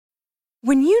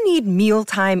When you need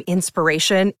mealtime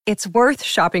inspiration, it's worth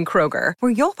shopping Kroger,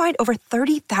 where you'll find over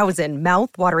 30,000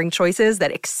 mouth-watering choices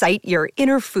that excite your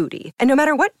inner foodie. And no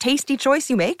matter what tasty choice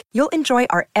you make, you'll enjoy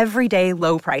our everyday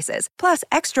low prices, plus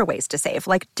extra ways to save,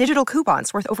 like digital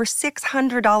coupons worth over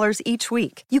 $600 each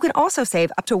week. You can also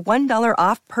save up to $1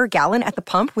 off per gallon at the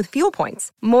pump with fuel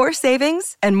points. More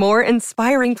savings and more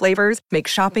inspiring flavors make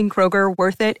shopping Kroger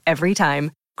worth it every time.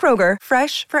 Kroger,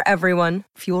 fresh for everyone.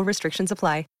 Fuel restrictions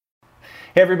apply.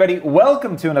 Hey everybody,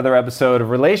 welcome to another episode of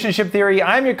Relationship Theory.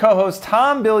 I'm your co-host,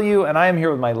 Tom Bilyeu, and I am here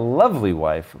with my lovely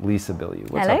wife, Lisa Bilyeu.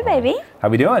 What's Hello, up, baby. How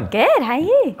we doing? Good, how are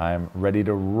you? I'm ready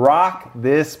to rock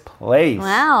this place.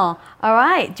 Wow. All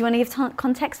right, do you want to give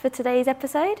context for today's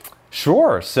episode?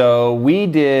 Sure. So we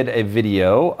did a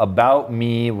video about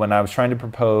me when I was trying to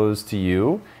propose to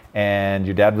you, and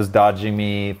your dad was dodging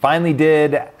me. Finally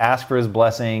did ask for his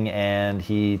blessing, and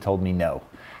he told me no.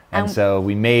 And so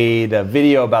we made a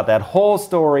video about that whole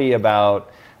story,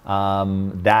 about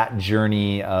that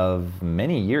journey of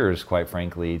many years, quite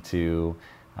frankly, to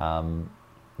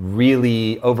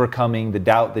really overcoming the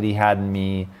doubt that he had in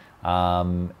me,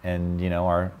 and you know,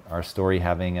 our story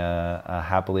having a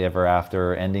happily ever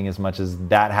after ending. As much as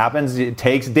that happens, it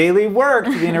takes daily work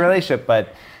to be in a relationship,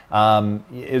 but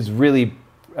it's really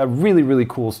a really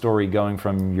cool story, going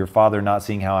from your father not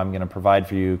seeing how I'm going to provide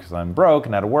for you because I'm broke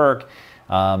and out of work,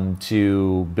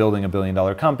 to building $1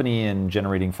 billion company and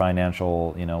generating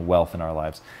financial, wealth in our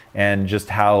lives, and just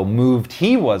how moved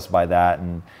he was by that,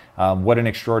 and what an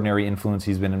extraordinary influence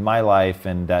he's been in my life,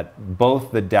 and that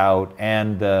both the doubt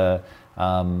and the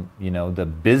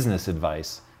business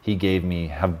advice he gave me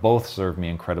have both served me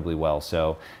incredibly well.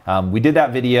 So we did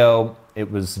that video. It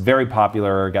was very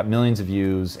popular, got millions of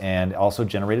views, and also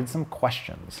generated some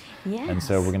questions. Yes. And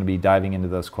so we're going to be diving into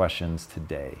those questions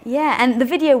today. Yeah, and the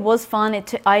video was fun.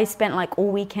 I spent like all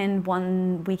weekend,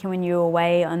 one weekend when you were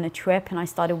away on a trip, and I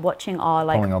started watching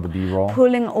pulling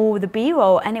all the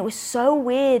B-roll, and it was so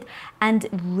weird and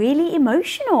really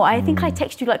emotional. I think I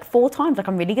texted you like 4 times, like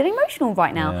I'm really getting emotional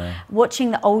right now,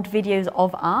 watching the old videos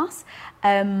of us.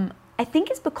 I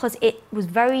think it's because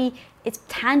it's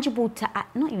tangible to,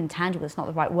 not even tangible, it's not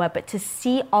the right word, but to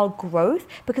see our growth,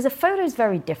 because a photo is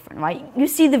very different, right? You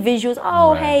see the visuals,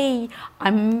 hey,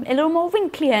 I'm a little more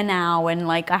wrinklier now, and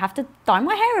like I have to dye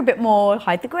my hair a bit more,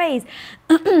 hide the grays.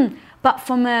 But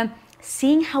from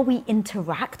seeing how we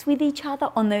interact with each other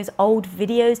on those old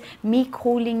videos, you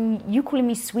calling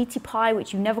me sweetie pie,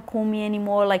 which you never call me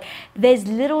anymore, like there's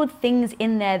little things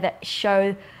in there that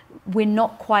show we're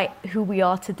not quite who we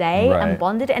are today, and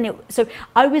bonded. And so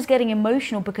I was getting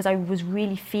emotional because I was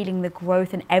really feeling the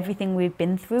growth, and everything we've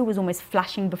been through was almost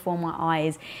flashing before my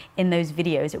eyes in those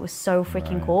videos. It was so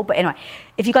freaking cool. But anyway,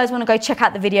 if you guys want to go check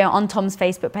out the video on Tom's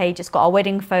Facebook page, it's got our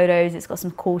wedding photos, it's got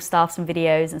some cool stuff, some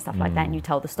videos and stuff like that, and you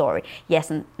tell the story.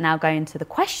 Yes, and now going to the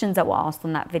questions that were asked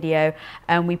on that video,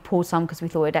 and we pulled some because we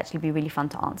thought it'd actually be really fun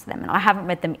to answer them. And I haven't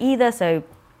read them either, so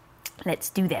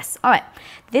let's do this. All right,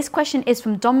 this question is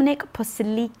from Dominic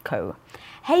Posilico.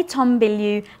 Hey Tom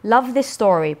Bilyeu, love this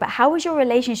story, but how is your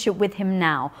relationship with him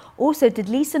now? Also, did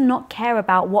Lisa not care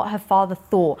about what her father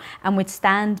thought and would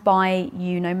stand by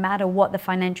you no matter what the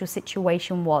financial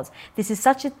situation was? This is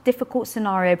such a difficult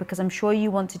scenario because I'm sure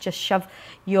you want to just shove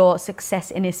your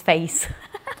success in his face.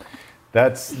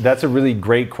 That's a really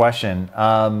great question.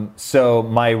 So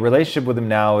my relationship with him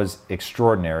now is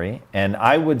extraordinary. And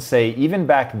I would say even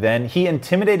back then, he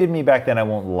intimidated me back then, I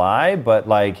won't lie, but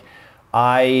like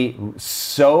I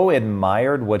so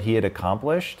admired what he had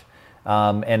accomplished.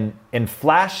 And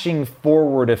flashing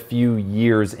forward a few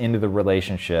years into the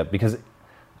relationship, because,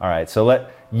 all right, so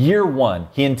year 1,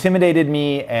 he intimidated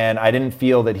me, and I didn't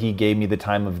feel that he gave me the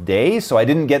time of day, so I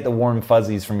didn't get the warm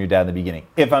fuzzies from your dad in the beginning,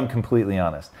 if I'm completely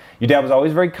honest. Your dad was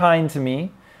always very kind to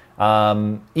me.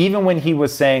 Even when he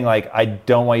was saying, like, I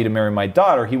don't want you to marry my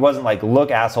daughter, he wasn't like,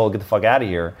 look, asshole, get the fuck out of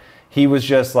here. He was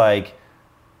just like,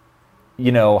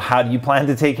 how do you plan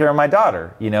to take care of my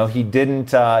daughter? He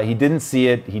didn't see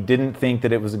it. He didn't think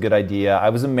that it was a good idea. I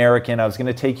was American. I was going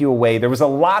to take you away. There was a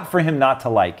lot for him not to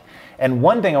like. And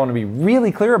one thing I want to be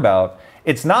really clear about,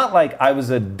 it's not like I was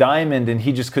a diamond and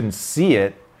he just couldn't see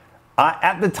it.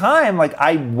 At the time, like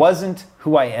I wasn't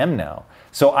who I am now.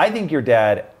 So I think your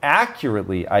dad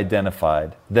accurately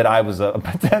identified that I was a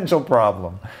potential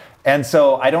problem. And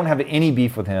so I don't have any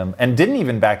beef with him, and didn't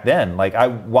even back then. Like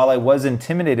while I was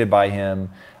intimidated by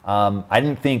him, I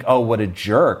didn't think, oh, what a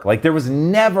jerk. Like there was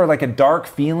never like a dark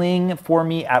feeling for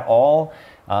me at all.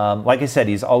 Like I said,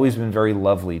 he's always been very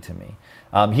lovely to me.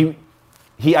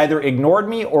 He either ignored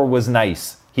me or was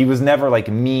nice. He was never like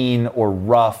mean or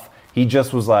rough. He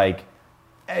just was like,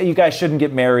 you guys shouldn't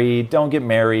get married, don't get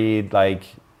married, like,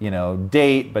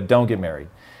 date, but don't get married.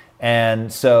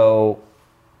 And so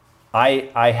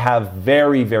I have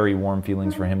very, very warm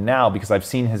feelings for him now because I've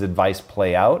seen his advice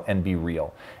play out and be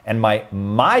real. And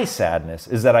my sadness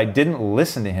is that I didn't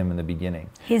listen to him in the beginning.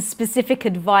 His specific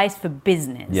advice for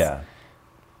business. Yeah.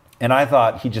 And I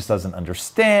thought he just doesn't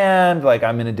understand, like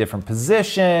I'm in a different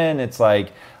position. It's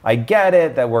like, I get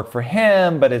it, that worked for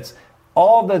him, but it's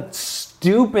all the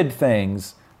stupid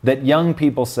things that young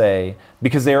people say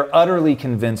because they are utterly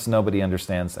convinced nobody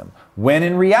understands them. When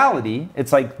in reality,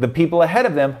 it's like the people ahead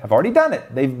of them have already done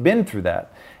it. They've been through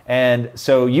that. And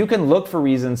so you can look for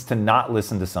reasons to not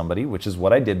listen to somebody, which is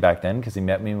what I did back then because he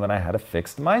met me when I had a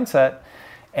fixed mindset.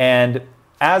 And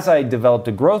as I developed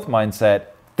a growth mindset,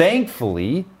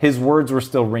 thankfully, his words were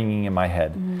still ringing in my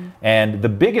head. Mm-hmm. And the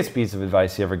biggest piece of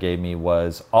advice he ever gave me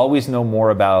was always know more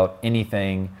about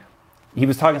anything. He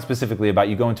was talking specifically about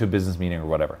you going to a business meeting or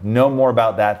whatever. Know more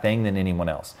about that thing than anyone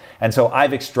else. And so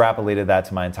I've extrapolated that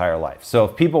to my entire life. So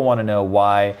if people want to know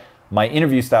why my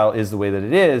interview style is the way that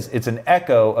it is, it's an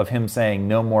echo of him saying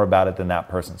know more about it than that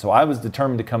person. So I was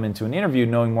determined to come into an interview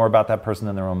knowing more about that person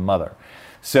than their own mother.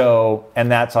 So, and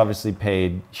that's obviously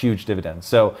paid huge dividends.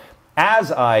 So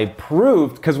as I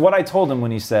proved, because what I told him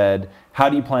when he said, how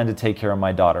do you plan to take care of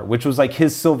my daughter? Which was like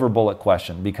his silver bullet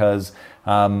question because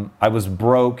I was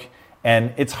broke.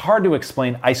 And it's hard to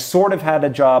explain. I sort of had a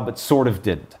job, but sort of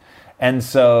didn't. And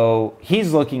so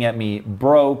he's looking at me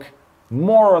broke,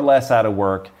 more or less out of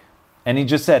work. And he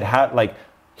just said,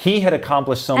 he had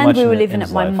accomplished so much. And we were living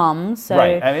at my mum's. So.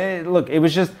 Right. I mean, look, it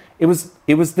was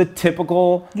the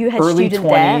typical early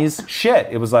 20s shit.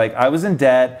 It was like, I was in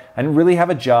debt. I didn't really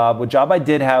have a job. What job I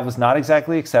did have was not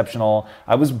exactly exceptional.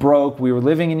 I was broke. We were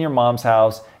living in your mom's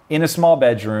house. In a small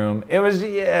bedroom. It was,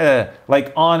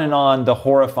 like on and on the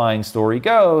horrifying story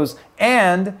goes.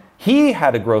 And he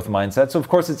had a growth mindset. So of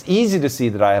course it's easy to see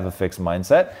that I have a fixed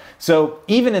mindset. So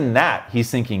even in that,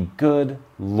 he's thinking, good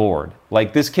Lord,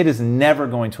 like this kid is never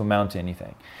going to amount to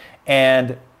anything.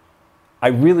 And I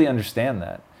really understand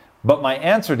that. But my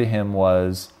answer to him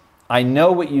was, I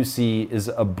know what you see is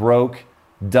a broke,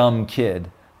 dumb kid,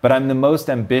 but I'm the most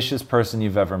ambitious person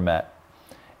you've ever met.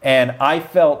 And I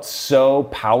felt so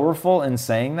powerful in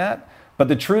saying that. But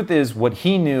the truth is, what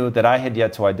he knew that I had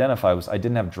yet to identify was I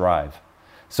didn't have drive.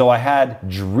 So I had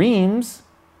dreams,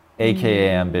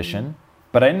 AKA ambition,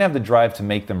 but I didn't have the drive to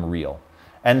make them real.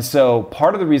 And so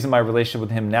part of the reason my relationship with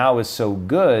him now is so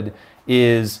good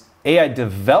is, A, I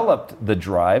developed the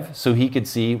drive so he could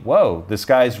see, whoa, this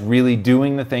guy's really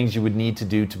doing the things you would need to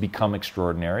do to become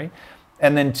extraordinary.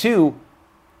 And then 2,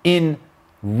 in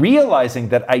realizing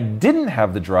that I didn't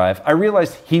have the drive, I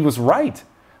realized he was right,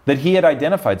 that he had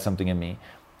identified something in me.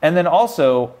 And then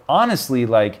also, honestly,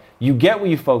 like, you get what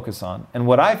you focus on. And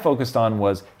what I focused on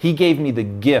was he gave me the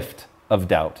gift of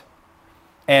doubt.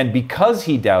 And because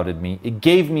he doubted me, it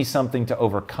gave me something to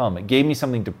overcome. It gave me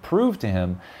something to prove to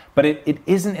him, but it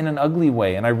isn't in an ugly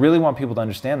way. And I really want people to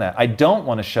understand that. I don't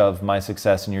want to shove my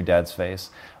success in your dad's face.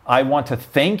 I want to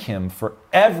thank him for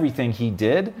everything he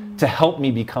did to help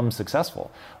me become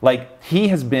successful. Like, he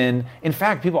has been, in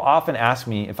fact, people often ask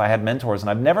me if I had mentors, and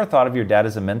I've never thought of your dad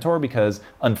as a mentor because,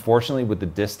 unfortunately, with the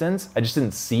distance, I just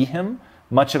didn't see him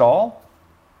much at all.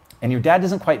 And your dad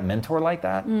doesn't quite mentor like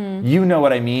that. You know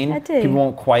what I mean? I do. People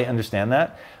won't quite understand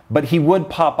that. But he would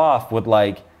pop off with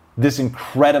like this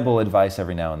incredible advice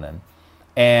every now and then.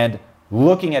 And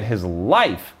looking at his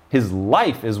life is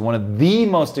one of the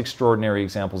most extraordinary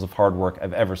examples of hard work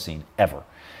I've ever seen, ever.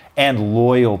 And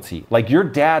loyalty. Like, your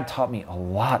dad taught me a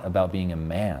lot about being a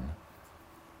man.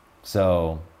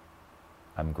 So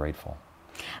I'm grateful.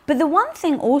 But the one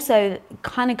thing also,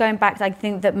 kind of going back, I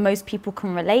think that most people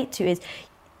can relate to is,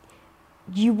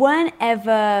 you weren't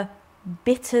ever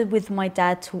bitter with my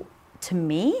dad to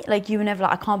me. Like, you were never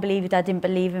like, I can't believe your dad didn't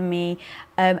believe in me.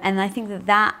 And I think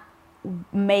that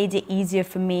made it easier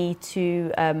for me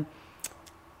to,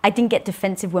 I didn't get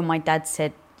defensive when my dad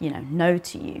said, no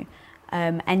to you.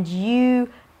 And you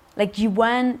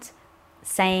weren't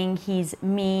saying he's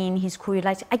mean, he's cruel. You're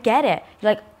like, I get it.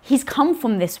 You're like, he's come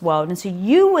from this world. And so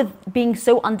you were being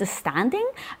so understanding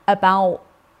about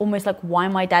almost like why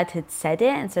my dad had said it.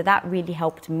 And so that really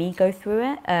helped me go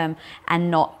through it and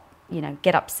not,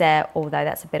 get upset, although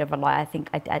that's a bit of a lie. I think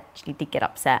I actually did get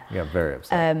upset. Yeah, very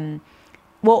upset.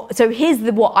 Well, so here's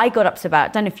what I got upset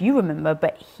about. I don't know if you remember,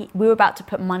 but we were about to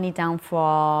put money down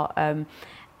for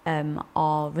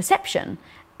our reception.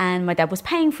 And my dad was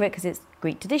paying for it because it's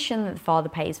Greek tradition that the father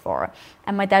pays for it.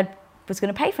 And my dad was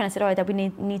going to pay for it. And I said, all right, Dad, we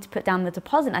need to put down the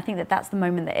deposit. And I think that's the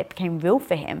moment that it became real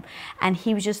for him. And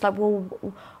he was just like,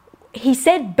 well, he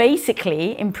said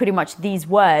basically in pretty much these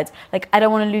words, like, I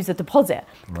don't want to lose the deposit,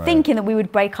 thinking that we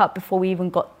would break up before we even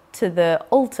got to the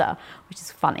altar, which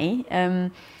is funny.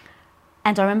 And I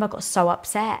remember I got so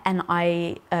upset, and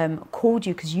I called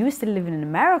you because you were still living in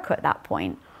America at that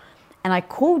point. And I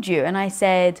called you and I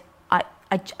said,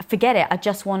 I forget it. I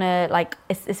just want to like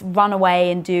it's run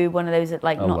away and do one of those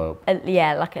like elope.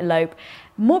 Like elope.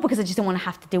 More because I just don't want to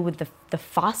have to deal with the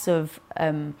fuss of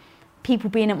people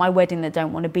being at my wedding that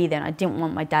don't want to be there. And I didn't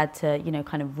want my dad to, you know,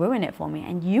 kind of ruin it for me.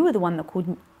 And you were the one that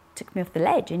took me off the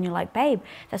ledge. And you're like, babe,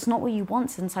 that's not what you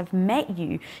want. Since I've met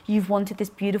you, you've wanted this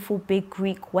beautiful big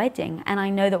Greek wedding. And I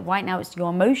know that right now it's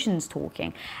your emotions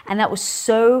talking. And that was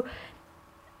so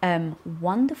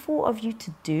wonderful of you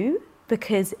to do,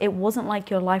 because it wasn't like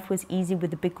your life was easy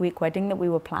with the big Greek wedding that we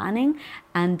were planning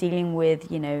and dealing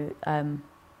with, you know,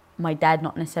 my dad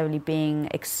not necessarily being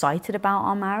excited about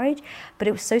our marriage. But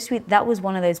it was so sweet. That was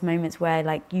one of those moments where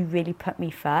like you really put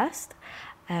me first,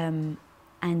 and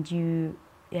you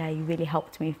really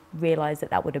helped me realize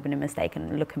that would have been a mistake.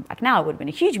 And looking back now, it would have been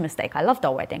a huge mistake. I loved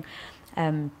our wedding.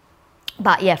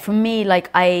 But yeah, for me, like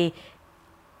I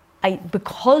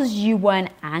because you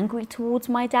weren't angry towards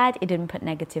my dad, it didn't put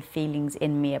negative feelings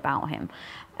in me about him.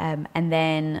 And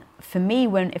then for me,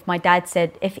 if my dad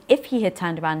said, if he had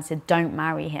turned around and said, don't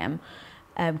marry him,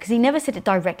 because he never said it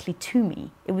directly to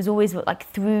me. It was always like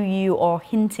through you or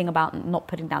hinting about not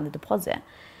putting down the deposit.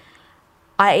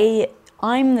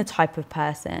 I'm the type of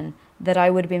person that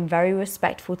I would have been very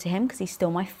respectful to him because he's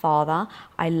still my father.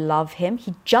 I love him.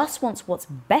 He just wants what's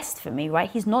best for me, right?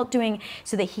 He's not doing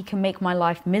so that he can make my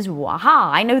life miserable. Aha,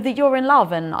 I know that you're in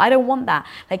love and I don't want that.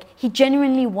 Like, he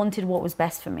genuinely wanted what was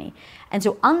best for me. And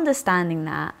so understanding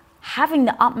that, having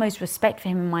the utmost respect for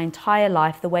him in my entire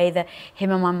life, the way that him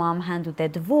and my mom handled their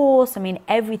divorce, I mean,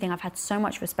 everything, I've had so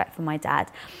much respect for my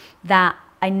dad that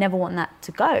I never want that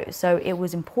to go. So it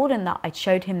was important that I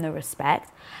showed him the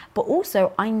respect, but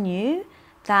also I knew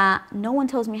that no one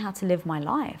tells me how to live my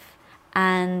life.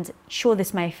 And sure,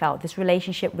 this may fail, this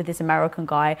relationship with this American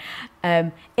guy,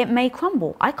 it may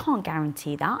crumble. I can't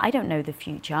guarantee that. I don't know the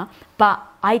future, but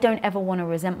I don't ever want to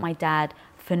resent my dad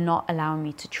for not allowing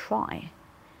me to try.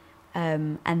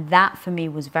 And that for me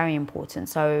was very important.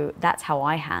 So that's how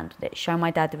I handled it. Show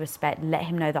my dad the respect, let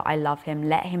him know that I love him,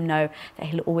 let him know that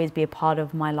he'll always be a part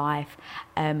of my life,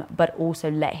 but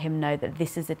also let him know that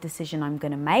this is a decision I'm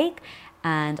going to make,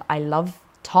 and I love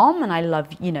Tom, and I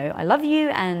love you,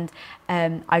 and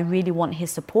I really want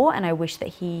his support, and I wish that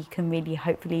he can really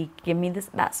hopefully give me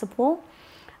that support.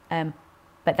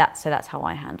 But that's how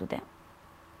I handled it.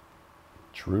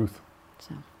 Truth.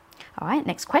 So. All right,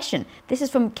 next question. This is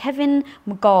from Kevin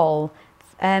McGall.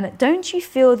 Don't you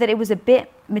feel that it was a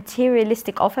bit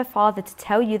materialistic of her father to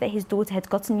tell you that his daughter had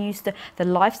gotten used to the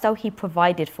lifestyle he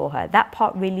provided for her? That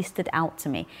part really stood out to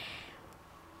me.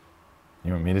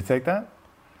 You want me to take that?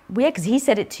 Well, yeah, because he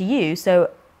said it to you,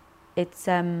 so it's...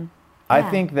 I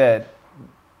think that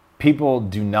people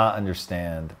do not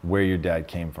understand where your dad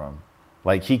came from.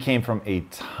 Like, he came from a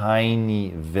tiny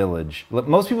village.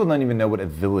 Most people don't even know what a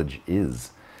village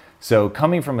is. So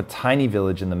coming from a tiny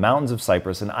village in the mountains of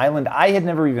Cyprus, an island I had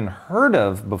never even heard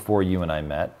of before you and I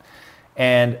met,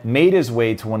 and made his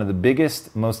way to one of the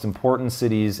biggest, most important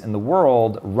cities in the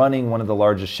world, running one of the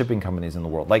largest shipping companies in the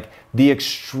world. Like, the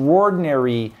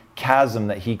extraordinary chasm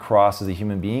that he crossed as a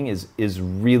human being is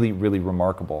really, really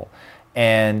remarkable.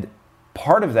 And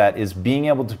part of that is being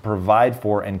able to provide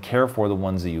for and care for the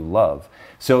ones that you love.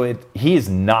 So he is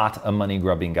not a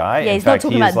money-grubbing guy. Yeah, he's not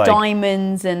talking about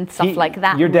diamonds and stuff like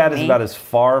that. Your dad is about as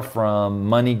far from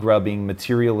money-grubbing,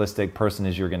 materialistic person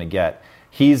as you're going to get.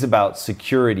 He's about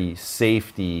security,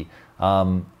 safety,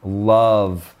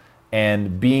 love,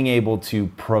 and being able to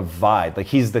provide. Like,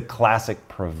 he's the classic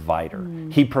provider.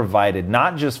 He provided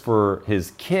not just for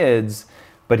his kids,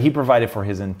 but he provided for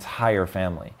his entire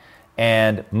family.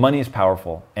 And money is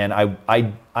powerful. And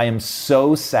I am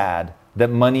so sad that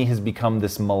money has become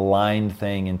this maligned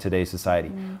thing in today's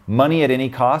society. Money at any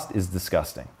cost is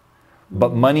disgusting.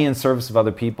 But money in service of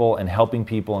other people and helping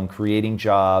people and creating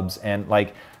jobs, and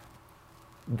like,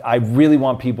 I really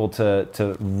want people to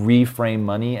reframe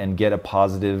money and get a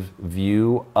positive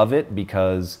view of it,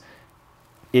 because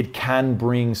it can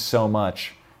bring so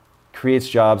much. Creates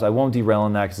jobs. I won't derail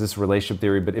on that because this is relationship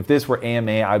theory, but if this were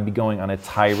AMA, I'd be going on a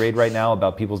tirade right now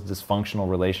about people's dysfunctional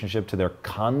relationship to their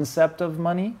concept of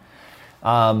money.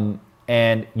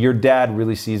 And your dad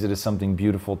really sees it as something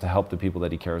beautiful to help the people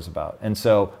that he cares about. And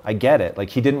so I get it. Like,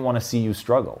 he didn't want to see you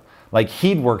struggle. Like,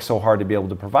 he'd worked so hard to be able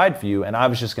to provide for you, and I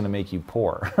was just going to make you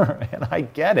poor. And I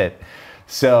get it.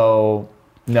 So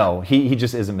no, he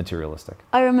just isn't materialistic.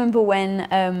 I remember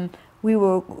when we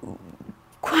were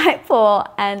quite poor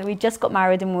and we just got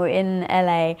married and we were in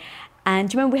LA. And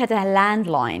do you remember we had a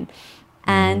landline?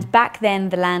 And back then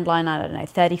the landline, I don't know,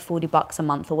 30, 40 bucks a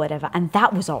month or whatever. And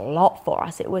that was a lot for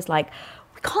us. It was like,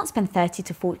 we can't spend 30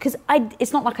 to 40, because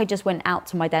it's not like I just went out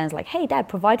to my dad and was like, hey dad,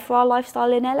 provide for our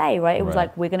lifestyle in LA, right? It was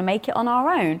like, we're gonna make it on our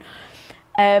own.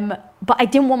 But I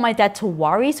didn't want my dad to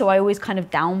worry. So I always kind of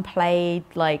downplayed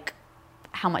like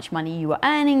how much money you were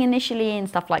earning initially and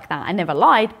stuff like that. I never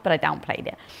lied, but I downplayed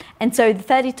it. And so the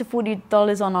 $30 to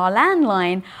 $40 on our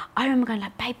landline, I remember going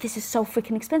like, babe, this is so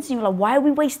freaking expensive. And you're like, why are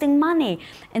we wasting money?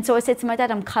 And so I said to my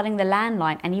dad, I'm cutting the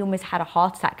landline. And he almost had a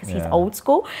heart attack because he's old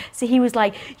school. So he was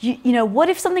like, you know, what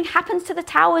if something happens to the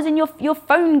towers and your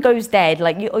phone goes dead,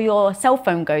 like or your cell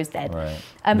phone goes dead? Right.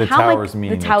 The towers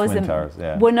meaning the Twin Towers,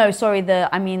 yeah. Well, no, sorry, the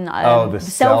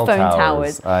cell phone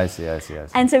towers. I see.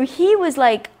 And so he was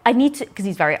like, I need to, because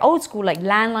he's very old school, like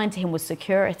landline to him was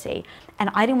security. And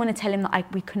I didn't want to tell him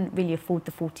that we couldn't really afford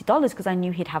the $40 because I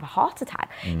knew he'd have a heart attack.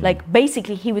 Like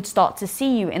basically he would start to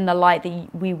see you in the light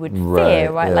that we would fear,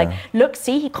 right? Yeah. Like, look,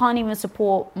 see, he can't even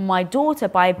support my daughter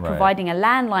by providing a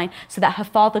landline so that her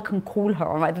father can call her,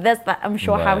 right? That's that, I'm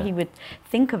sure how he would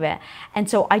think of it. And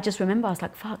so I just remember, I was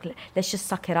like, fuck, let's just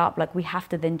suck it up. Like we have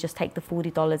to then just take the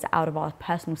 $40 out of our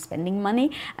personal spending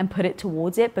money and put it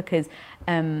towards it, because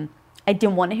I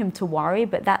didn't want him to worry,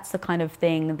 but that's the kind of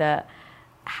thing that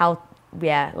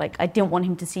like I didn't want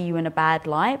him to see you in a bad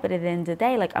light, but at the end of the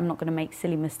day, like I'm not going to make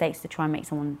silly mistakes to try and make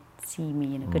someone see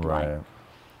me in a good light.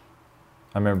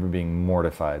 I remember being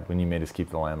mortified when you made us keep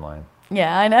the landline.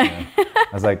 Yeah, I know. Yeah. I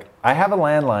was like, I have a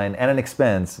landline and an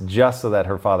expense just so that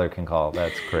her father can call.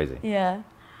 That's crazy. Yeah.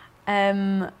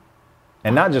 And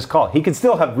not just call. He could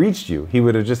still have reached you. He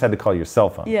would have just had to call your cell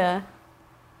phone. Yeah.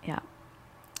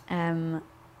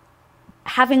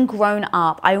 Having grown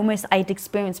up, I'd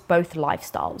experienced both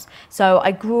lifestyles. So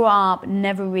I grew up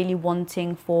never really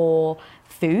wanting for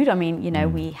food. I mean, you know,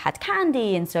 we had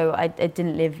candy, and so I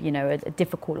didn't live, you know, a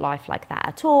difficult life like that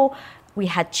at all. We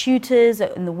had tutors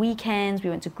in the weekends.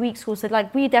 We went to Greek school. So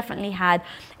like we definitely had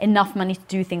enough money to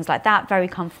do things like that, very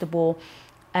comfortable.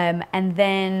 And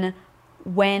then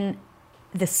when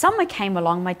the summer came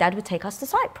along, my dad would take us to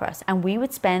Cyprus and we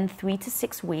would spend 3 to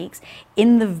 6 weeks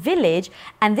in the village.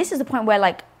 And this is the point where,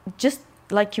 like, just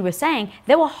like you were saying,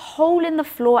 there were hole in the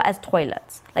floor as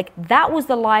toilets. Like that was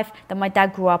the life that my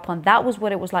dad grew up on. That was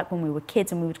what it was like when we were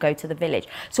kids and we would go to the village.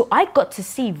 So I got to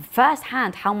see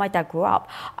firsthand how my dad grew up.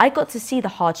 I got to see the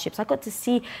hardships. I got to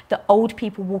see the old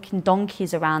people walking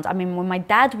donkeys around. I mean, when my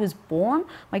dad was born,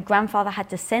 my grandfather had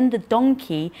to send the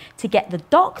donkey to get the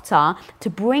doctor, to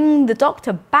bring the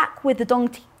doctor back with the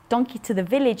donkey to the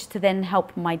village to then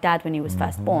help my dad when he was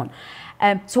first born.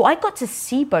 So I got to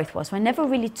see both worlds. So I never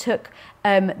really took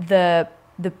the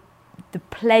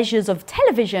pleasures of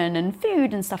television and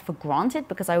food and stuff for granted,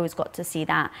 because I always got to see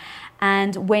that.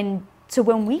 And when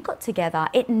we got together,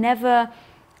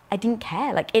 I didn't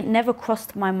care. Like it never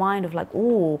crossed my mind of like,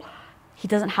 oh, he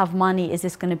doesn't have money. Is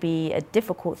this going to be a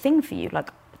difficult thing for you? Like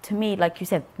to me, like you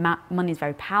said, money is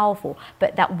very powerful,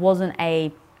 but that wasn't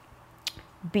a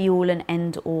be all and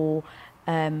end all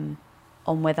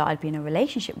on whether I'd be in a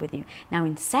relationship with you. Now,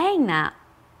 in saying that,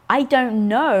 I don't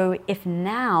know if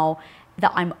now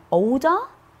that I'm older,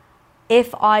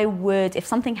 if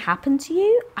something happened to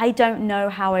you, I don't know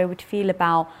how I would feel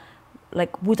about,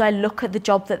 like, would I look at the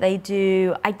job that they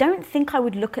do? I don't think I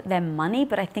would look at their money,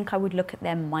 but I think I would look at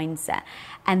their mindset.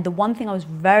 And the one thing I was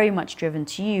very much driven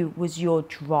to you was your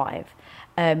drive,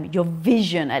 your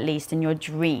vision at least, and your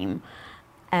dream.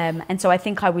 And so I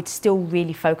think I would still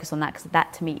really focus on that, because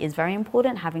that to me is very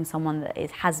important, having someone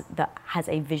that has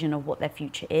a vision of what their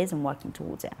future is and working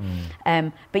towards it.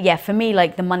 But yeah, for me,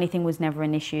 like the money thing was never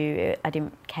an issue. I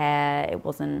didn't care. It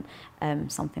wasn't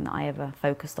something that I ever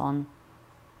focused on.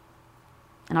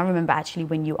 And I remember actually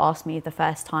when you asked me the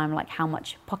first time, like how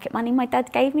much pocket money my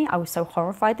dad gave me, I was so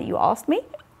horrified that you asked me.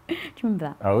 Do you remember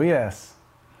that? Oh, yes.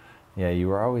 Yeah, you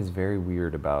were always very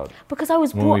weird about, because I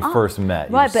was when we first met.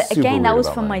 Right, but again, that was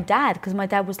from my dad, because my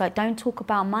dad was like, don't talk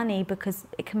about money because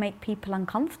it can make people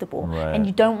uncomfortable. Right. And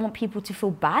you don't want people to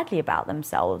feel badly about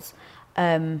themselves.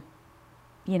 You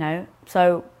know,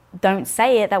 so don't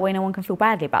say it, that way no one can feel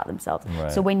badly about themselves. Right.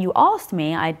 So when you asked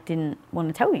me, I didn't want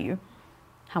to tell you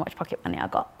how much pocket money I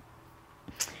got.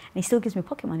 And he still gives me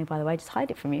pocket money, by the way, just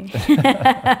hide it from you.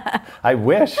 I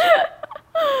wish.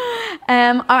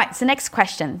 All right, so next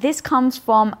question. This comes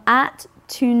from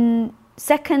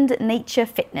Second Nature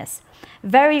Fitness.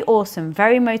 Very awesome,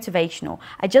 very motivational.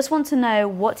 I just want to know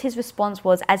what his response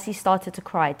was as he started to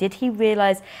cry. Did he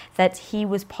realize that he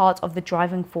was part of the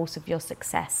driving force of your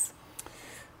success?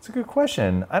 It's a good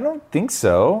question. I don't think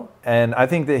so. And I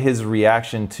think that his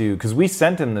reaction to, because we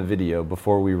sent him the video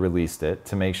before we released it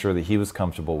to make sure that he was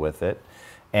comfortable with it.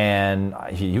 And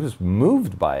he was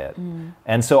moved by it.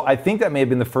 And so I think that may have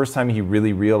been the first time he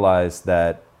really realized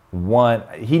that, one,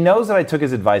 he knows that I took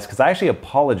his advice because I actually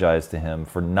apologized to him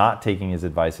for not taking his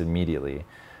advice immediately,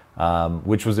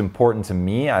 which was important to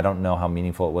me. I don't know how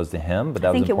meaningful it was to him, but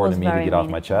that was important to me to get off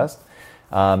my chest.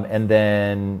 And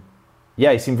then,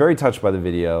 yeah, he seemed very touched by the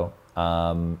video,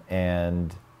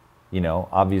 and, you know,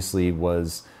 obviously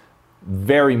was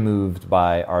very moved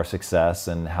by our success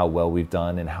and how well we've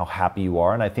done and how happy you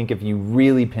are. And I think if you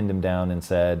really pinned him down and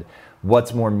said,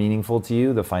 what's more meaningful to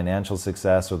you, the financial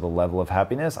success or the level of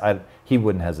happiness, he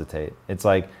wouldn't hesitate. It's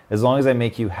like, as long as I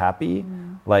make you happy,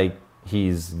 like,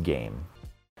 he's game.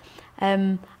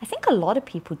 I think a lot of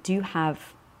people do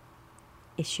have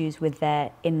issues with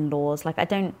their in-laws. Like, I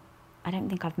don't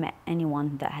think I've met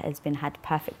anyone that has had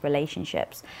perfect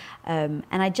relationships. And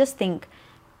I just think,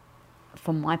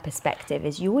 from my perspective,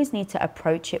 is you always need to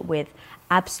approach it with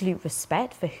absolute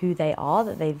respect for who they are,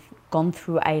 that they've gone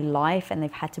through a life and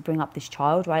they've had to bring up this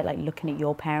child, right? Like, looking at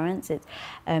your parents, it's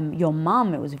your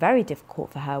mum, it was very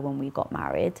difficult for her when we got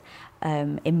married,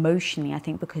 emotionally, I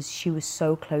think, because she was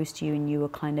so close to you and you were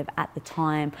kind of at the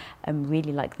time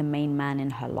really like the main man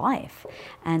in her life.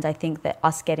 And I think that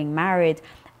us getting married,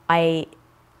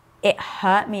 it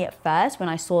hurt me at first when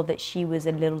I saw that she was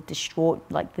a little distraught,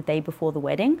 like the day before the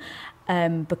wedding,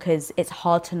 because it's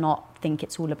hard to not think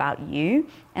it's all about you.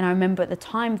 And I remember at the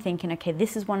time thinking, okay,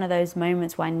 this is one of those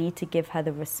moments where I need to give her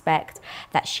the respect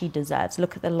that she deserves.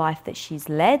 Look at the life that she's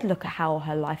led. Look at how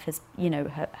her life has, you know,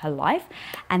 her life,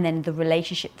 and then the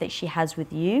relationship that she has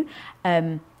with you.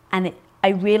 I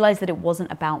realized that it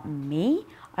wasn't about me.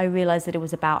 I realized that it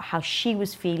was about how she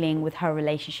was feeling with her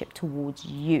relationship towards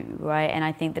you, right? And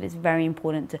I think that it's very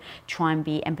important to try and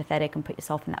be empathetic and put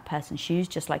yourself in that person's shoes,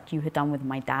 just like you had done with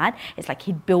my dad. It's like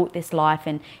he'd built this life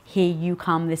and here you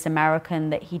come, this American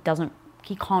that he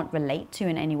can't relate to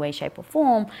in any way, shape or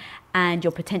form, and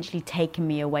you're potentially taking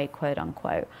me away, quote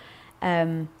unquote.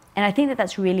 And I think that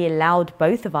that's really allowed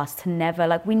both of us to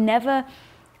never,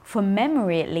 from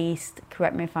memory at least,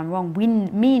 correct me if I'm wrong,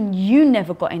 me and you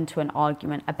never got into an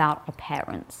argument about our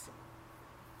parents.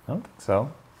 I don't think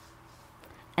so.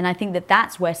 And I think that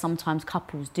that's where sometimes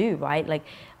couples do, right? Like,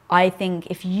 I think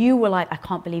if you were like, I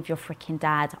can't believe your freaking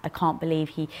dad, I can't believe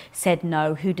he said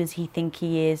no, who does he think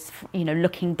he is, you know,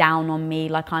 looking down on me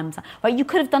like I'm, right? You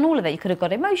could have done all of that. You could have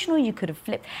got emotional, you could have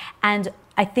flipped. And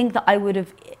I think that I would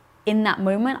have, in that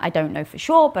moment, I don't know for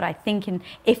sure, but I think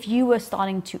if you were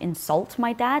starting to insult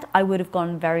my dad, I would have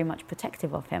gone very much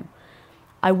protective of him.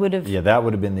 I would have... Yeah, that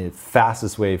would have been the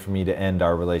fastest way for me to end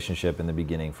our relationship in the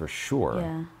beginning, for sure.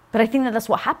 Yeah. But I think that that's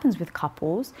what happens with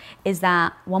couples, is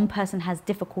that one person has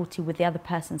difficulty with the other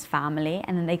person's family,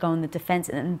 and then they go on the defense,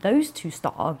 and then those two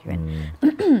start arguing.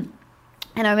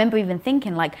 And I remember even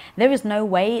thinking, like, there is no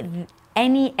way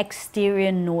any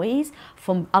exterior noise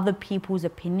from other people's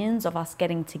opinions of us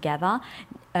getting together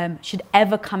should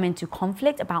ever come into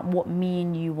conflict about what me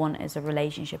and you want as a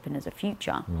relationship and as a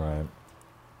future. Right.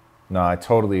 No, I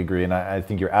totally agree. And I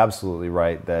think you're absolutely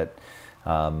right that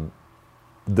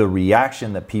the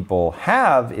reaction that people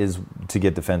have is to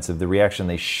get defensive. The reaction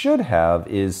they should have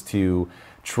is to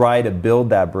try to build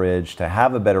that bridge, to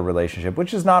have a better relationship,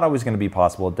 which is not always going to be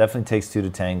possible. It definitely takes two to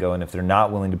tango, and if they're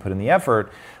not willing to put in the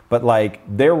effort. But like,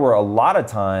 there were a lot of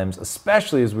times,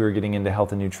 especially as we were getting into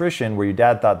health and nutrition, where your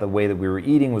dad thought the way that we were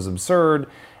eating was absurd.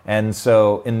 And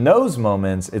so in those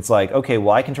moments, it's like, okay,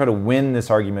 well, I can try to win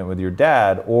this argument with your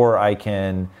dad, or I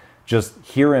can just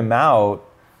hear him out,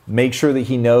 make sure that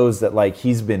he knows that, like,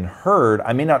 he's been heard.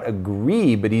 I may not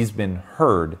agree, but he's been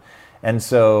heard. And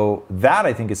so that,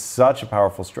 I think, is such a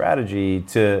powerful strategy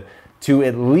to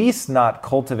at least not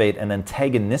cultivate an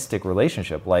antagonistic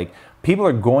relationship. Like, people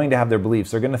are going to have their beliefs.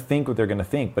 They're going to think what they're going to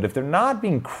think. But if they're not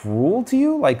being cruel to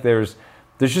you, like, there's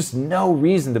just no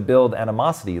reason to build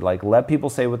animosity. Like, let people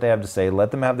say what they have to say.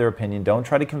 Let them have their opinion. Don't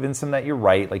try to convince them that you're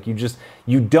right. Like,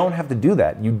 you don't have to do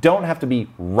that. You don't have to be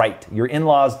right. Your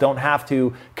in-laws don't have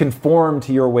to conform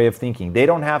to your way of thinking. They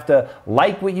don't have to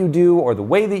like what you do or the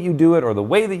way that you do it or the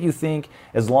way that you think,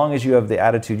 as long as you have the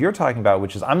attitude you're talking about,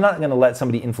 which is, I'm not going to let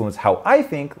somebody influence how I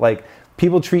think. Like,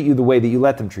 people treat you the way that you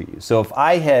let them treat you. So if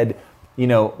I had,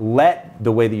 let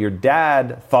the way that your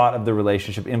dad thought of the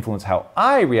relationship influence how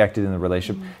I reacted in the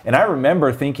relationship. And I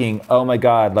remember thinking, oh my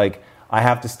God, like, I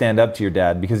have to stand up to your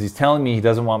dad because he's telling me he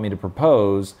doesn't want me to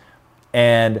propose.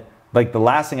 And like the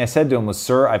last thing I said to him was,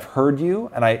 sir, I've heard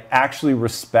you and I actually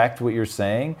respect what you're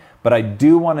saying, but I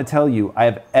do want to tell you I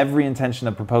have every intention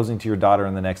of proposing to your daughter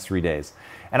in the next 3 days.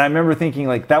 And I remember thinking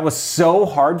like that was so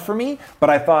hard for me, but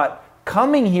I thought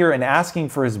coming here and asking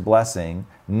for his blessing,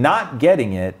 not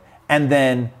getting it, and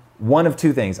then one of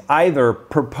two things, either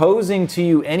proposing to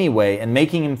you anyway and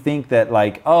making him think that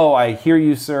like, oh, I hear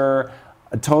you, sir,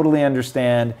 I totally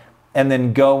understand, and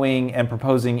then going and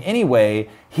proposing anyway,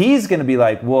 he's going to be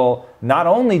like, well, not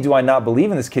only do I not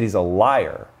believe in this kid, he's a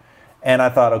liar. And I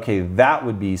thought, okay, that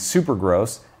would be super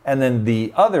gross. And then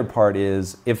the other part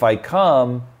is, if I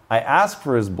come, I ask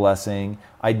for his blessing,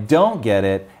 I don't get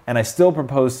it, and I still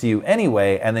propose to you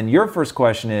anyway, and then your first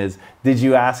question is, did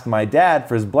you ask my dad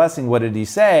for his blessing? What did he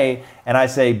say? And I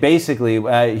say, basically,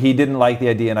 he didn't like the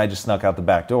idea and I just snuck out the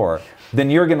back door. Then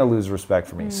you're going to lose respect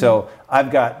for me. So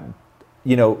I've got,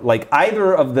 like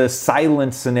either of the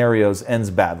silent scenarios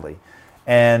ends badly.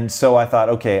 And so I thought,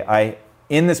 okay,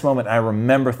 in this moment, I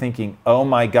remember thinking, oh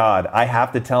my God, I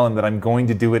have to tell him that I'm going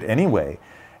to do it anyway.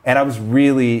 And I was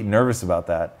really nervous about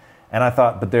that. And I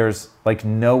thought, but there's like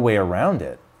no way around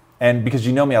it. And because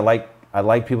you know me, I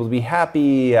like people to be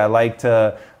happy. I like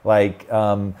to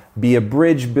be a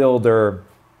bridge builder.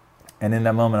 And in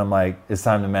that moment, I'm like, it's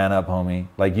time to man up, homie.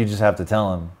 Like, you just have to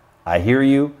tell him, I hear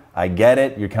you. I get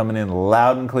it. You're coming in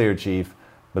loud and clear, Chief,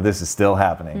 but this is still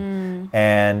happening.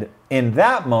 And in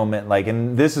that moment,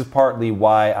 and this is partly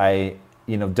why I,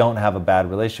 don't have a bad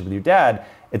relationship with your dad.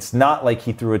 It's not like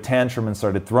he threw a tantrum and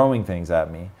started throwing things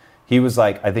at me. He was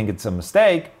like, I think it's a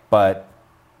mistake, but,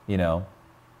 and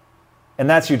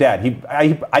that's your dad.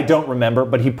 I don't remember,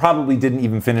 but he probably didn't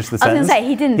even finish the sentence. I was going to say,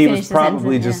 he didn't finish the sentence. He was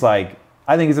probably just like,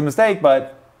 I think it's a mistake,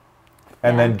 but,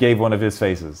 and then gave one of his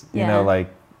faces,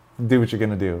 do what you're going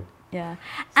to do. Yeah.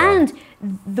 So. And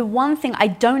the one thing, I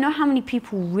don't know how many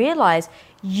people realize,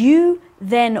 you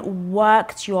then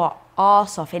worked your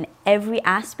arse off in every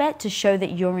aspect to show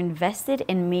that you're invested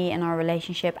in me and our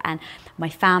relationship and my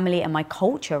family and my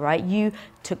culture, right? You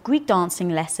took Greek dancing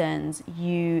lessons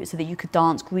so that you could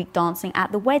dance Greek dancing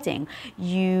at the wedding.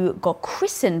 You got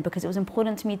christened because it was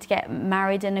important to me to get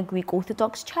married in a Greek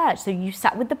Orthodox church. So you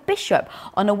sat with the bishop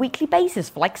on a weekly basis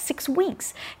for 6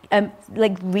 weeks,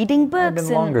 reading books. It's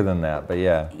been longer than that, but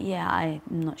yeah. Yeah, I'm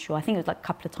not sure. I think it was a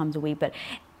couple of times a week, but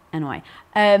anyway.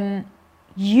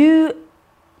 You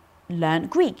learned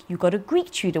Greek. You got a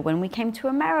Greek tutor. When we came to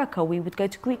America, we would go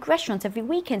to Greek restaurants every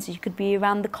weekend so you could be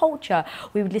around the culture.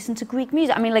 We would listen to Greek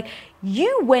music. I mean,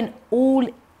 you went all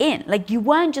in. You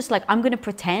weren't just I'm going to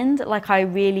pretend I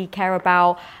really care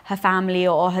about her family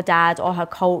or her dad or her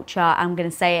culture. I'm going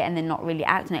to say it and then not really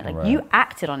act on it. Right. You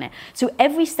acted on it. So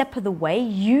every step of the way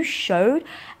you showed,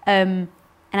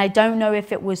 and I don't know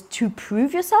if it was to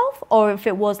prove yourself or if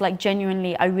it was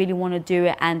genuinely, I really want to do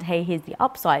it and hey, here's the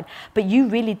upside. But you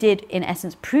really did, in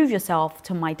essence, prove yourself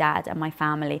to my dad and my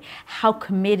family, how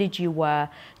committed you were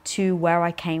to where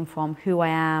I came from, who I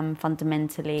am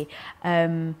fundamentally.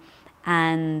 And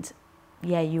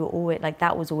yeah, you were always,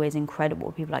 that was always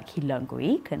incredible. People he learned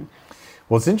Greek and...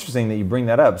 Well, it's interesting that you bring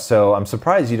that up. So I'm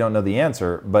surprised you don't know the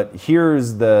answer, but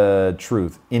here's the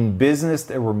truth. In business,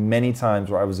 there were many times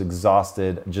where I was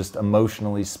exhausted, just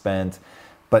emotionally spent,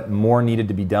 but more needed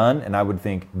to be done. And I would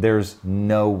think, there's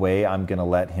no way I'm going to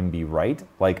let him be right.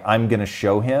 I'm going to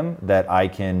show him that I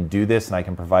can do this and I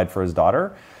can provide for his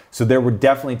daughter. So there were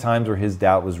definitely times where his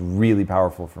doubt was really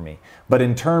powerful for me. But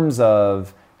in terms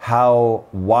of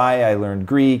why I learned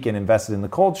Greek and invested in the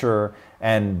culture,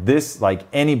 and this,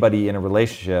 anybody in a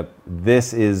relationship,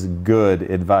 this is good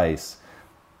advice.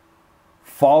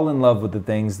 Fall in love with the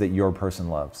things that your person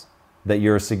loves, that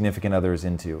your significant other is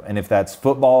into. And if that's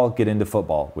football, get into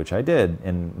football, which I did.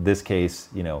 In this case,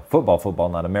 football,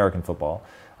 not American football.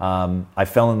 I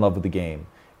fell in love with the game.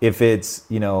 If it's,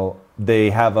 they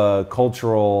have a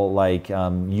cultural,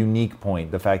 unique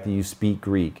point, the fact that you speak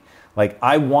Greek.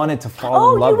 I wanted to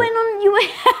fall in love with...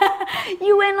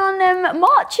 You went on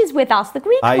marches with us, the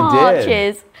Greek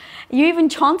marches. Did. You even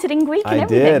chanted in Greek and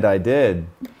everything. I did.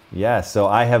 Yeah, so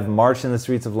I have marched in the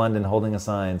streets of London holding a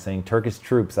sign saying Turkish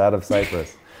troops out of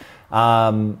Cyprus.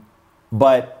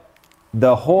 But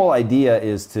the whole idea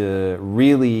is to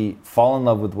really fall in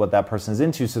love with what that person is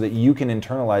into so that you can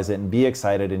internalize it and be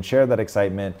excited and share that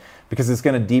excitement because it's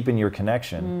going to deepen your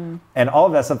connection. And all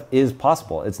of that stuff is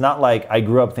possible. It's not like I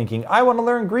grew up thinking, I want to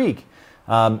learn Greek.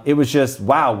 It was just,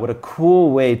 wow, what a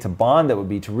cool way to bond that would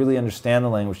be, to really understand the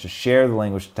language, to share the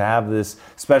language, to have this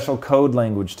special code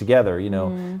language together,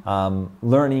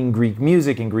 learning Greek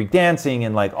music and Greek dancing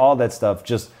and all that stuff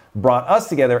just brought us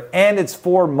together. And it's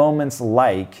for moments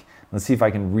let's see if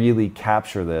I can really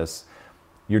capture this.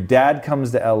 Your dad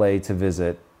comes to LA to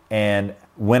visit and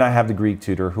when I have the Greek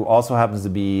tutor, who also happens to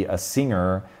be a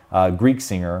singer, Greek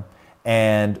singer,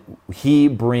 and he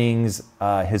brings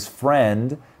his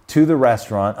friend to the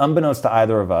restaurant, unbeknownst to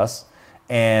either of us,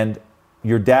 and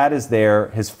your dad is there,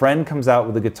 his friend comes out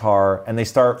with a guitar, and they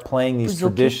start playing these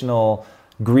traditional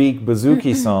Greek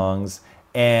bouzouki songs,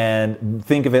 and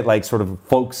think of it like sort of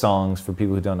folk songs for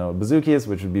people who don't know what bouzouki is,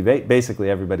 which would be basically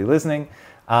everybody listening.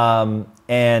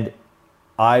 And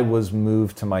I was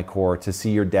moved to my core to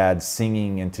see your dad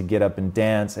singing and to get up and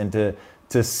dance and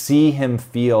to see him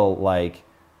feel like,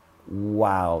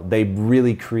 wow, they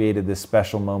really created this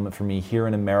special moment for me here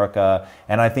in America.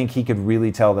 And I think he could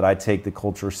really tell that I take the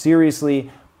culture seriously.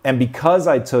 And because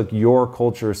I took your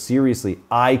culture seriously,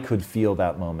 I could feel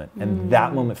that moment. And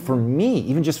that moment for me,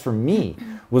 even just for me,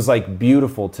 was like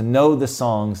beautiful to know the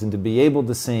songs and to be able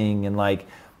to sing. And like,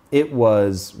 it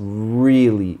was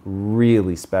really,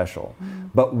 really special.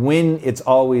 But when it's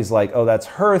always like, oh, that's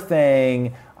her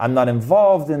thing, I'm not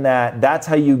involved in that, that's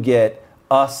how you get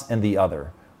us and the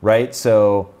other. Right?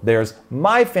 So there's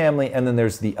my family and then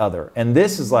there's the other. And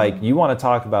this is like, you want to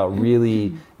talk about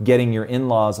really getting your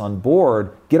in-laws on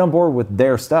board, get on board with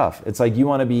their stuff. It's like you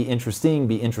want to be interesting,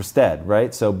 be interested,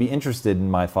 right? So be interested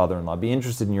in my father-in-law, be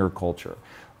interested in your culture,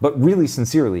 but really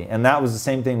sincerely. And that was the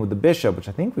same thing with the bishop, which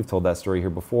I think we've told that story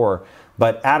here before.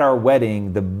 But at our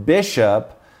wedding, the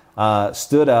bishop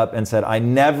stood up and said, I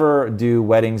never do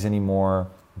weddings anymore,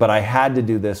 but I had to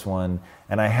do this one.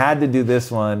 And I had to do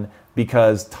this one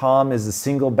because Tom is the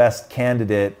single best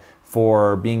candidate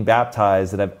for being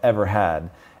baptized that I've ever had.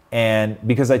 And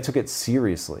because I took it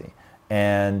seriously.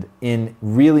 And in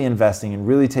really investing and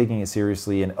really taking it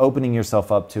seriously and opening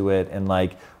yourself up to it and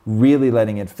like really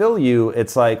letting it fill you,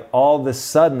 it's like all of a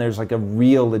sudden there's like a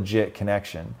real legit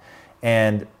connection.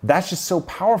 And that's just so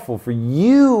powerful for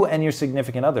you and your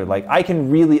significant other. Like I can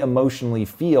really emotionally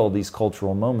feel these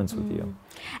cultural moments with you.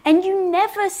 And you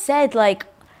never said like,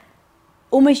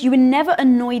 almost, you were never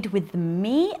annoyed with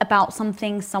me about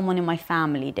something someone in my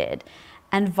family did,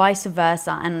 and vice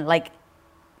versa. And like,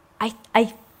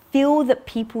 I feel that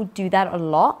people do that a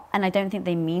lot, and I don't think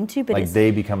they mean to, but like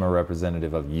they become a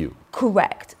representative of you.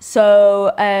 Correct.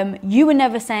 So you were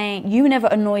never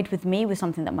annoyed with me with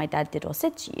something that my dad did or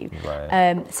said to you.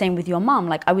 Right. Same with your mom.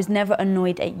 Like I was never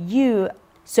annoyed at you.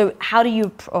 So how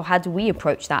do we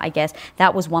approach that? I guess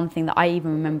that was one thing that I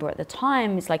even remember at the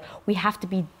time. It's like we have to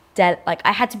be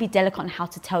I had to be delicate on how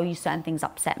to tell you certain things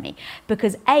upset me,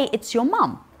 because it's your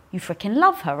mum. You freaking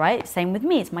love her, right? Same with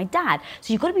me, it's my dad.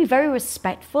 So you've got to be very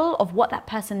respectful of what that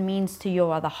person means to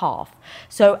your other half.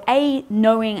 So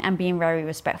knowing and being very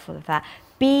respectful of that.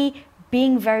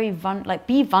 Being very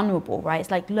be vulnerable, right?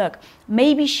 It's like, look,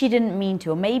 maybe she didn't mean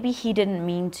to, or maybe he didn't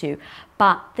mean to,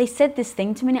 but they said this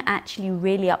thing to me and it actually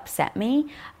really upset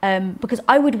me, because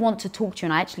I would want to talk to you,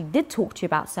 and I actually did talk to you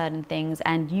about certain things,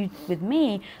 and you with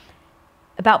me,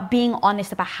 about being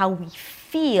honest about how we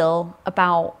feel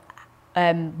about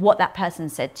what that person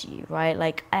said to you, right?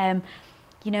 Like,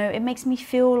 it makes me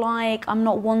feel like I'm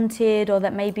not wanted, or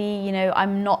that maybe,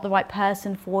 I'm not the right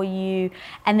person for you.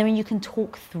 And then you can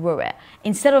talk through it.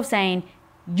 Instead of saying,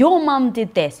 your mum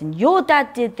did this and your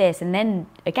dad did this. And then,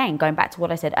 again, going back to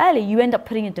what I said earlier, you end up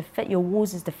putting your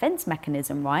walls as defense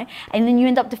mechanism, right? And then you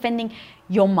end up defending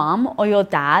your mum or your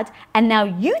dad. And now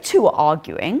you two are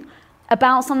arguing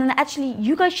about something that actually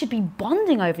you guys should be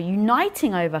bonding over,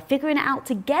 uniting over, figuring it out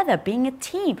together, being a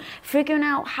team, figuring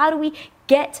out how do we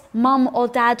get mum or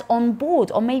dad on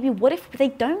board, or maybe what if they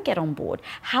don't get on board?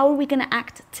 How are we going to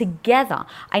act together?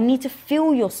 I need to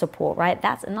feel your support, right?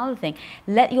 That's another thing.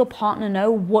 Let your partner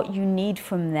know what you need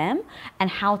from them and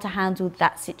how to handle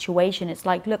that situation. It's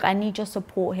like, look, I need your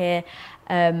support here.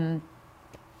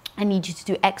 I need you to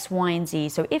do X, Y, and Z.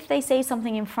 So if they say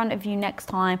something in front of you next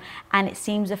time and it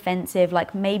seems offensive,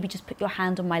 like maybe just put your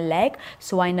hand on my leg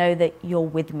so I know that you're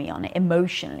with me on it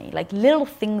emotionally. Like little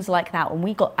things like that. When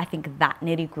we got, I think, that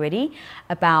nitty gritty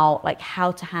about like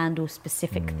how to handle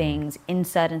specific things in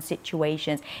certain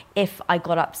situations. If I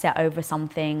got upset over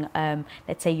something,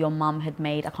 let's say your mum had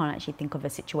made, I can't actually think of a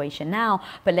situation now,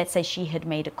 but let's say she had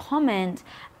made a comment,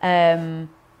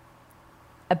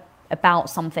 about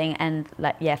something, and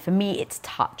like, yeah, for me it's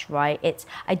touch, right?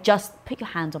 I just put your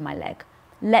hand on my leg.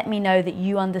 Let me know that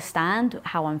you understand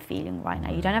how I'm feeling right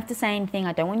now. You don't have to say anything.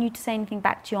 I don't want you to say anything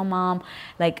back to your mom.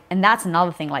 Like, and that's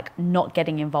another thing, like not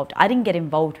getting involved. I didn't get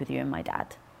involved with you and my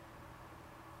dad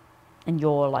and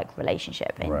your like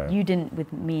relationship, and right. You didn't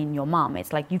with me and your mom.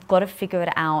 It's like you've got to figure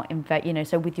it out.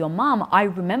 So with your mom, I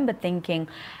remember thinking,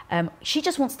 she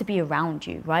just wants to be around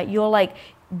you, right? You're like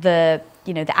the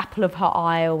apple of her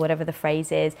eye, or whatever the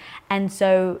phrase is. And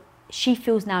so she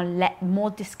feels now more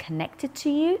disconnected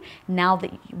to you now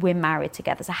that we're married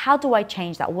together. So how do I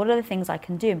change that? What are the things I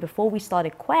can do? And before we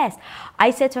started Quest,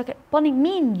 I said to her, okay, Bonnie,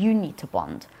 me and you need to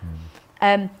bond.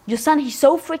 Your son, he's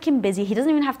so freaking busy. He doesn't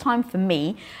even have time for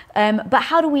me. But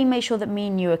how do we make sure that me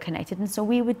and you are connected? And so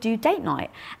we would do date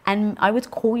night. And I would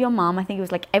call your mom. I think it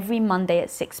was like every Monday at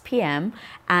 6 p.m.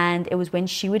 And it was when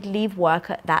she would leave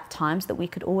work at that time so that we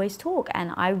could always talk.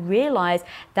 And I realized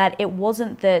that it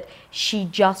wasn't that she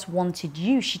just wanted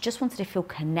you. She just wanted to feel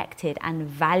connected and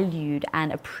valued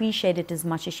and appreciated as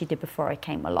much as she did before I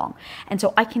came along. And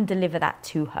so I can deliver that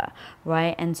to her,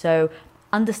 right? And so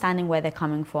understanding where they're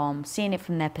coming from, seeing it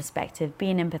from their perspective,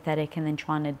 being empathetic, and then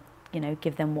trying to,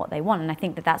 give them what they want. And I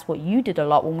think that that's what you did a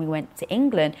lot when we went to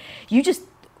England. You just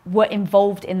were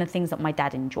involved in the things that my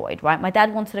dad enjoyed, right? My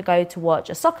dad wanted to go to watch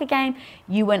a soccer game.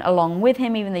 You went along with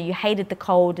him, even though you hated the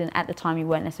cold, and at the time you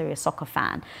weren't necessarily a soccer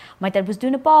fan. My dad was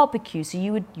doing a barbecue, so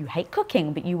you hate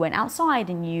cooking, but you went outside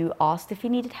and you asked if he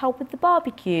needed help with the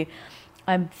barbecue.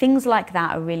 Things like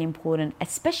that are really important,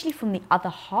 especially from the other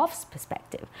half's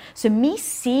perspective. So me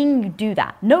seeing you do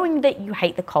that, knowing that you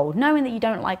hate the cold, knowing that you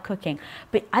don't like cooking,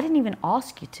 but I didn't even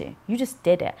ask you to, you just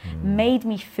did it, made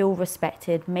me feel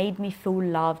respected, made me feel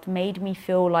loved, made me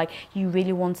feel like you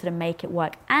really wanted to make it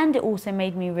work. And it also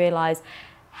made me realize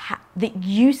that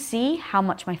you see how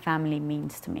much my family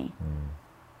means to me.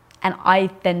 And I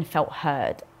then felt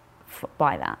heard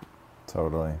by that.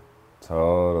 Totally.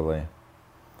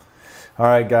 All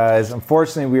right, guys.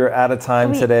 Unfortunately, we are out of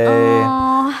time today.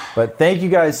 But thank you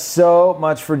guys so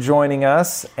much for joining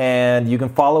us. And you can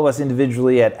follow us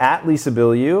individually at Lisa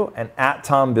Bilyeu and at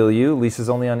Tom Bilyeu. Lisa's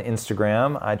only on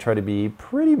Instagram. I try to be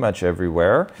pretty much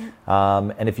everywhere.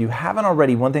 And if you haven't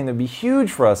already, one thing that would be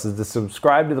huge for us is to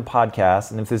subscribe to the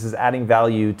podcast. And if this is adding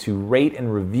value, to rate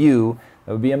and review.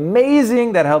 That would be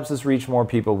amazing. That helps us reach more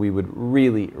people. We would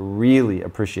really, really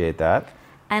appreciate that.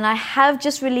 And I have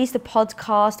just released a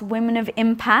podcast, Women of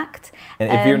Impact. And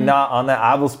if you're not on that,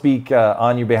 I will speak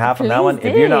on your behalf on that one. Do.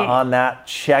 If you're not on that,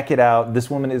 check it out. This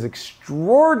woman is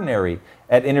extraordinary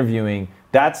at interviewing.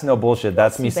 That's no bullshit.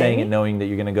 That's me saying it knowing that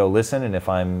you're going to go listen. And if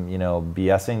I'm,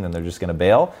 BSing, then they're just going to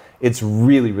bail. It's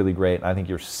really, really great. I think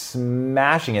you're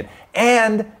smashing it.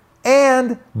 And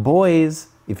boys,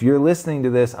 if you're listening to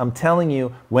this, I'm telling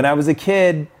you, when I was a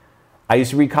kid, I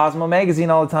used to read Cosmo magazine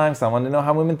all the time, so I wanted to know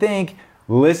how women think.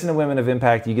 Listen to Women of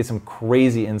Impact. You get some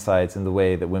crazy insights in the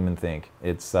way that women think.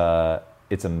 It's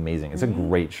amazing. It's a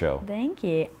great show. Thank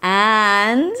you.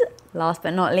 And last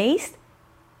but not least,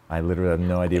 I literally have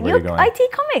no idea where you're going.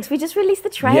 IT Comics. We just released the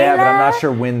trailer. Yeah, but I'm not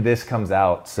sure when this comes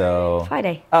out. So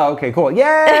Friday. Oh, okay, cool.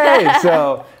 Yay!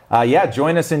 So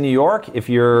join us in New York. If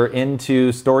you're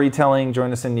into storytelling,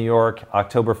 join us in New York,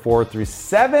 October 4 through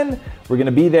 7. We're going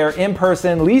to be there in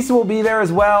person. Lisa will be there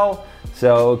as well.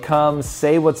 So come,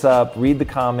 say what's up, read the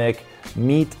comic,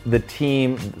 meet the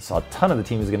team. So a ton of the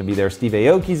team is going to be there. Steve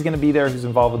Aoki is going to be there, who's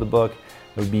involved with the book.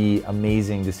 It would be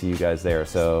amazing to see you guys there.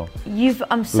 So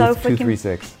I'm so freaking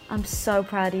 236. I'm so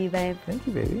proud of you, babe. Thank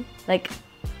you, baby. Like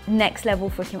next level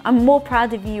freaking. I'm more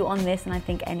proud of you on this than I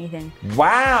think anything.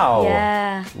 Wow.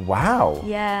 Yeah. Wow.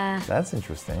 Yeah. That's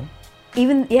interesting.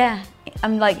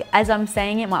 I'm like, as I'm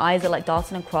saying it, my eyes are like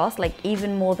darting across, like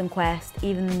even more than Quest,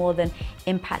 even more than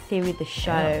Impact Theory, the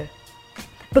show. Yeah.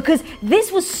 Because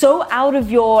this was so out of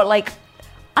your, like,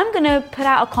 I'm gonna put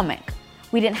out a comic.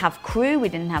 We didn't have crew, we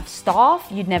didn't have staff,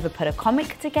 you'd never put a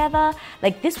comic together.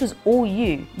 Like, this was all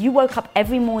you. You woke up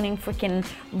every morning freaking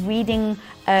reading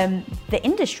the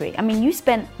industry. I mean, you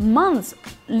spent months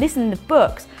listening to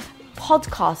books,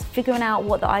 podcasts, figuring out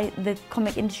what the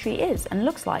comic industry is and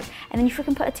looks like. And then you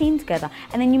freaking put a team together.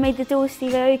 And then you made the deal with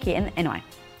Steve Aoki. And anyway,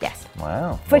 yes.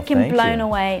 Wow. Freaking blown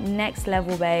away. Next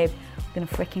level, babe. I'm gonna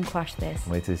freaking crush this.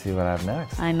 Wait to see what I have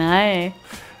next. I know.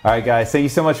 All right, guys, thank you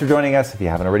so much for joining us. If you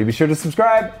haven't already, be sure to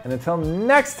subscribe. And until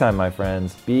next time, my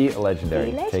friends, be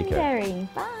legendary. Be legendary. Take care.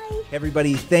 Bye.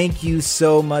 Everybody, thank you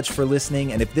so much for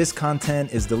listening. And if this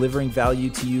content is delivering value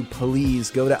to you,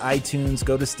 please go to iTunes,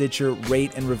 go to Stitcher,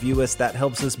 rate and review us. That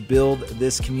helps us build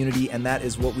this community. And that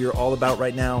is what we are all about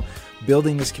right now.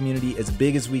 Building this community as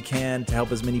big as we can to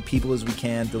help as many people as we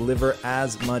can, deliver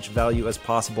as much value as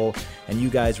possible. And you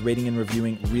guys rating and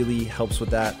reviewing really helps with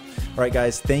that. All right,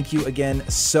 guys, thank you again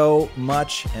so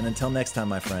much. And until next time,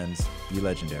 my friends, be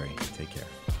legendary. Take care.